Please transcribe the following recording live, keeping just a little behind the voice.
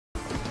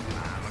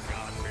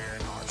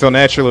So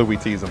naturally we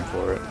tease him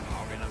for it.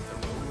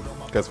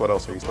 Guess what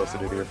else are you supposed to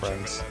do to your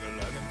friends?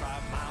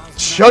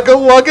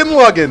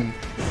 Chug-a-luggin'-luggin'!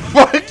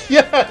 Fuck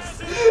yes!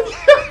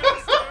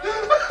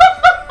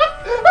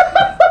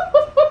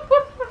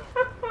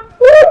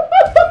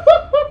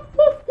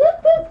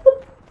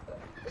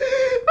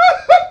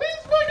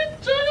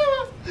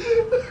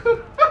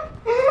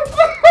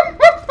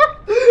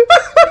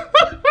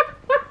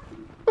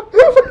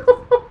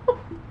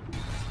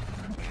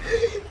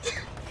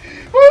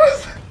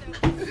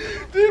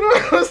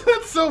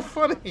 So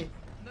funny.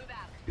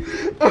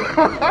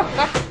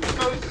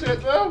 Oh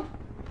shit, no.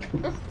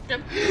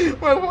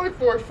 My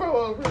whiteboard fell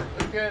over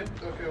again.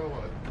 Okay, hold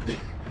on.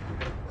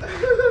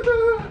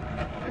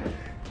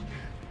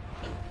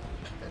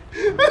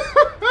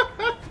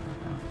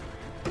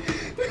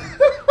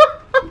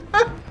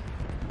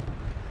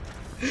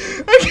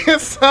 I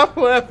can't stop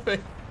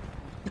laughing.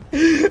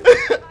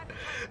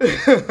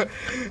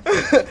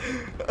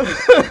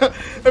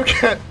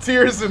 I've got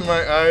tears in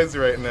my eyes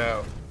right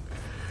now.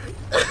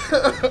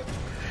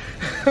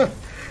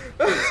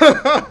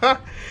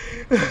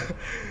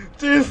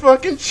 Dude,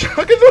 fucking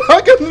chugging.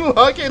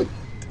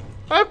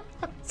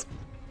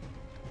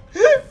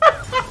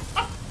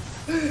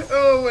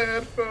 Oh, my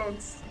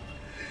headphones.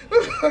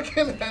 The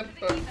fucking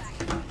headphones.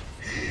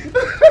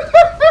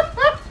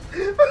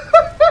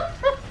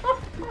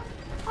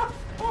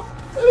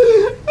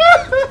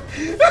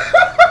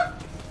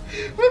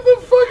 What the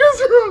fuck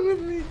is wrong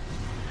with me?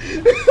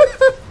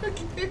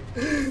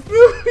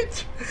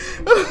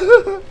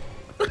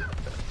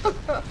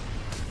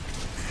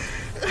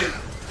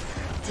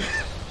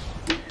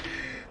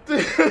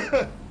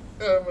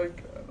 Oh my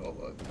god, hold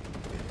on.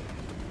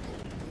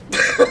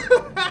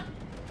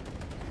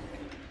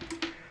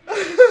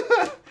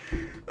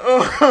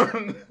 Oh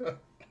no.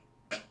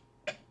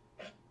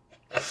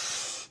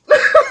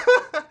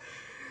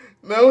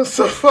 That was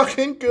so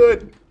fucking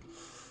good.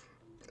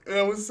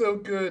 That was so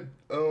good.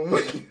 Oh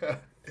my god.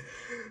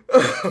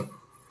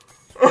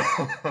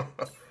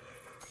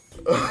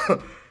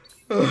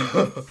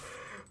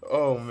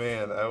 Oh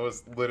man, I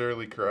was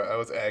literally crying. I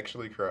was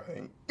actually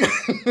crying.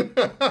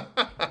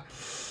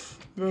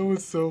 That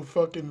was so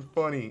fucking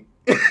funny.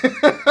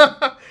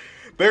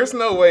 There's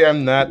no way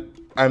I'm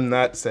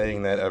not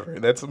saying that ever.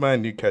 That's my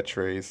new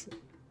catchphrase.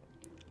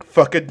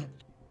 Fucking.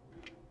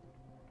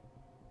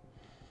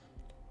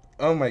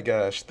 Oh my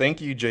gosh.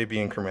 Thank you,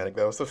 JB and Chromatic.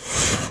 That was the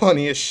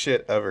funniest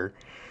shit ever.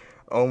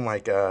 Oh my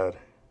god.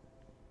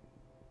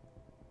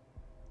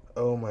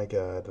 Oh my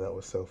god, that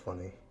was so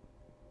funny.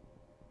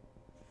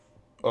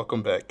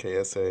 Welcome back,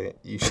 KSA.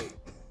 You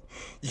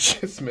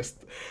just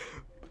missed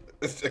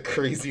a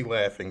crazy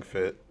laughing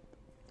fit.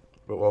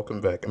 But welcome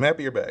back. I'm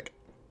happy you're back.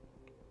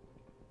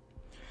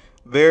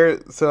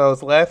 So I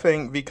was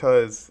laughing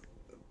because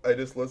I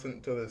just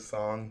listened to this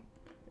song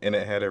and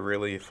it had a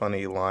really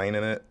funny line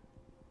in it.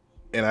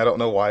 And I don't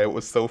know why it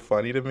was so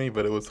funny to me,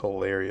 but it was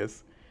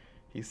hilarious.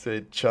 He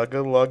said,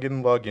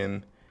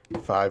 chug-a-luggin'-luggin',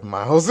 5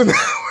 miles an hour.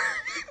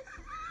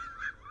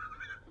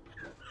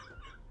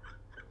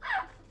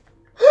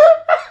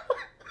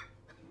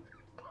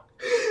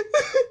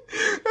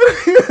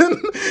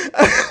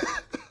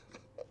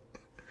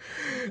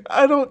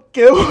 I don't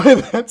get why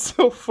that's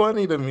so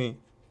funny to me.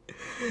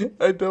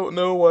 I don't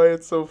know why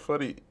it's so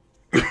funny.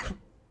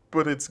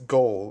 But it's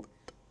gold.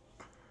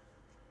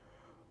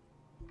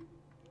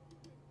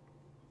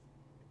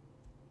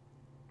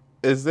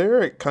 Is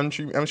there a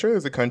country... I'm sure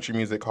there's a country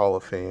music hall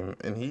of fame,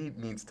 and he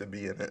needs to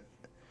be in it.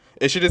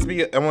 It should just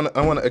be... I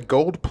want a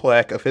gold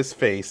plaque of his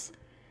face,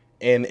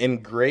 and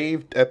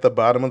engraved at the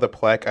bottom of the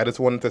plaque, I just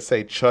wanted to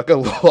say,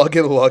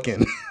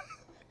 chug-a-luggin'-luggin'.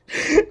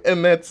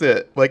 And that's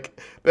it.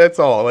 Like, that's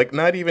all. Like,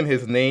 not even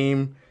his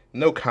name,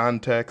 no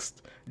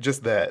context,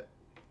 just that.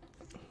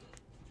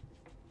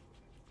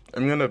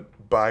 I'm gonna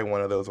buy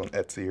one of those on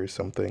Etsy or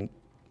something.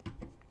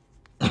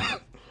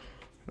 I'm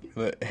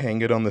gonna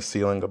hang it on the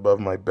ceiling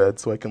above my bed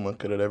so I can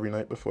look at it every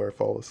night before I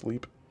fall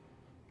asleep.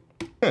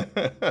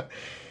 That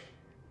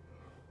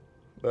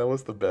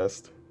was the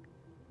best.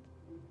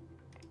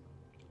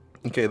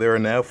 Okay, there are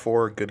now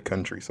 4 good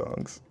country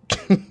songs.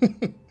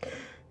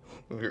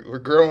 We're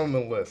growing the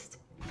list.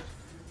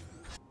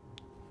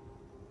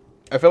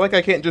 I feel like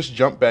I can't just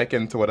jump back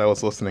into what I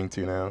was listening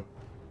to now.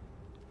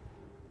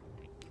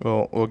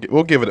 Well,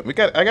 we'll give it.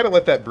 I gotta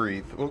let that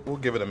breathe. We'll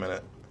give it a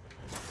minute.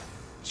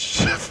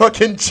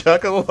 Fucking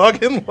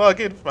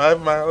chug-a-luggin'-luggin',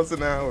 5 miles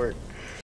an hour.